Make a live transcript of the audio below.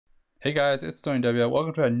Hey guys, it's SterlingW.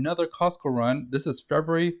 Welcome to another Costco run. This is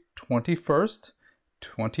February 21st,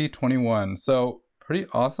 2021. So pretty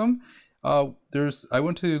awesome. I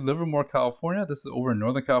went to Livermore, California. This is over in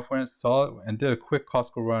Northern California. Saw it and did a quick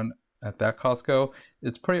Costco run at that Costco.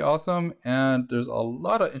 It's pretty awesome, and there's a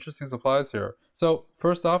lot of interesting supplies here. So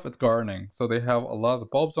first off, it's gardening. So they have a lot of the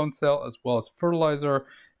bulbs on sale, as well as fertilizer,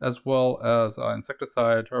 as well as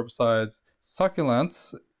insecticide, herbicides,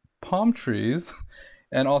 succulents, palm trees,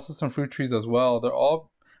 and also some fruit trees as well.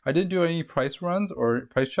 I didn't do any price runs or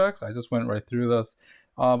price checks. I just went right through this.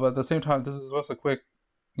 But at the same time, this is just a quick,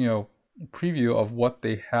 preview of what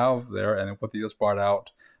they have there and what they just brought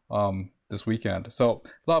out this weekend. So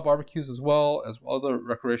a lot of barbecues as well as other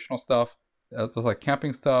recreational stuff, just like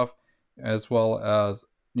camping stuff, as well as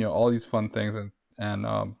all these fun things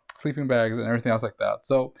and sleeping bags and everything else like that.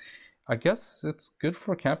 So I guess it's good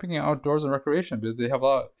for camping and outdoors and recreation because they have a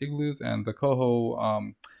lot of igloos and the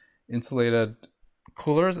coho insulated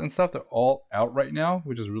coolers and stuff. They're all out right now,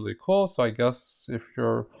 which is really cool. So I guess if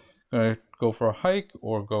you're going to go for a hike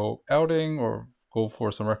or go outing or go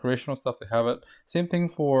for some recreational stuff, they have it. Same thing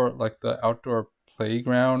for like the outdoor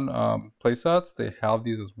playground play sets. They have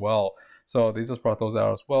these as well. So they just brought those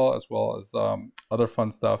out as well as other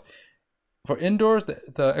fun stuff. For indoors,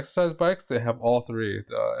 the exercise bikes, they have all three,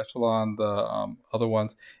 the Echelon, the other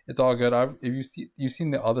ones. It's all good. If you've seen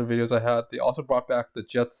the other videos I had, they also brought back the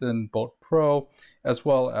Jetson Boat Pro, as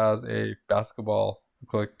well as a basketball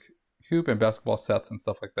acrylic hoop and basketball sets and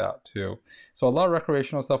stuff like that too. So a lot of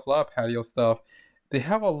recreational stuff, a lot of patio stuff. They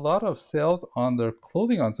have a lot of sales on their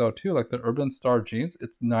clothing on sale too, like the Urban Star jeans.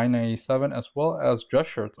 It's $9.97, as well as dress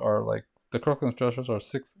shirts are like the Kirkland's dress shirts are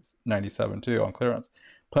 $6.97 too on clearance.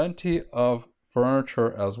 Plenty of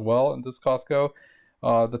furniture as well in this Costco.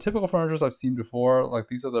 The typical furnitures I've seen before, like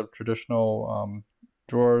these are the traditional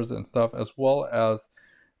drawers and stuff, as well as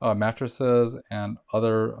mattresses and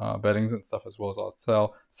other beddings and stuff as well as on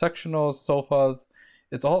sale. Sectionals, sofas,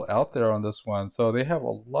 it's all out there on this one. So they have a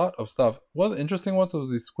lot of stuff. One of the interesting ones was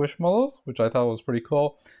these Squishmallows, which I thought was pretty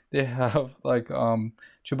cool. They have like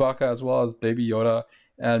Chewbacca as well as Baby Yoda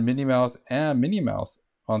and Minnie Mouse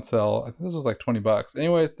on sale. I think this was like 20 bucks.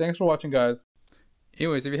 Anyways, thanks for watching, guys.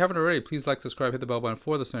 Anyways, if you haven't already, please like, subscribe, hit the bell button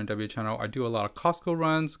for the SterlingW channel. I do a lot of Costco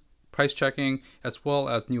runs, price checking, as well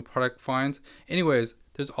as new product finds. Anyways,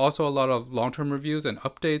 there's also a lot of long-term reviews and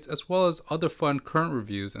updates, as well as other fun current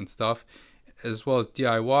reviews and stuff, as well as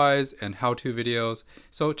DIYs and how-to videos.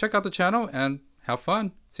 So check out the channel and have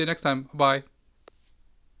fun. See you next time. Bye.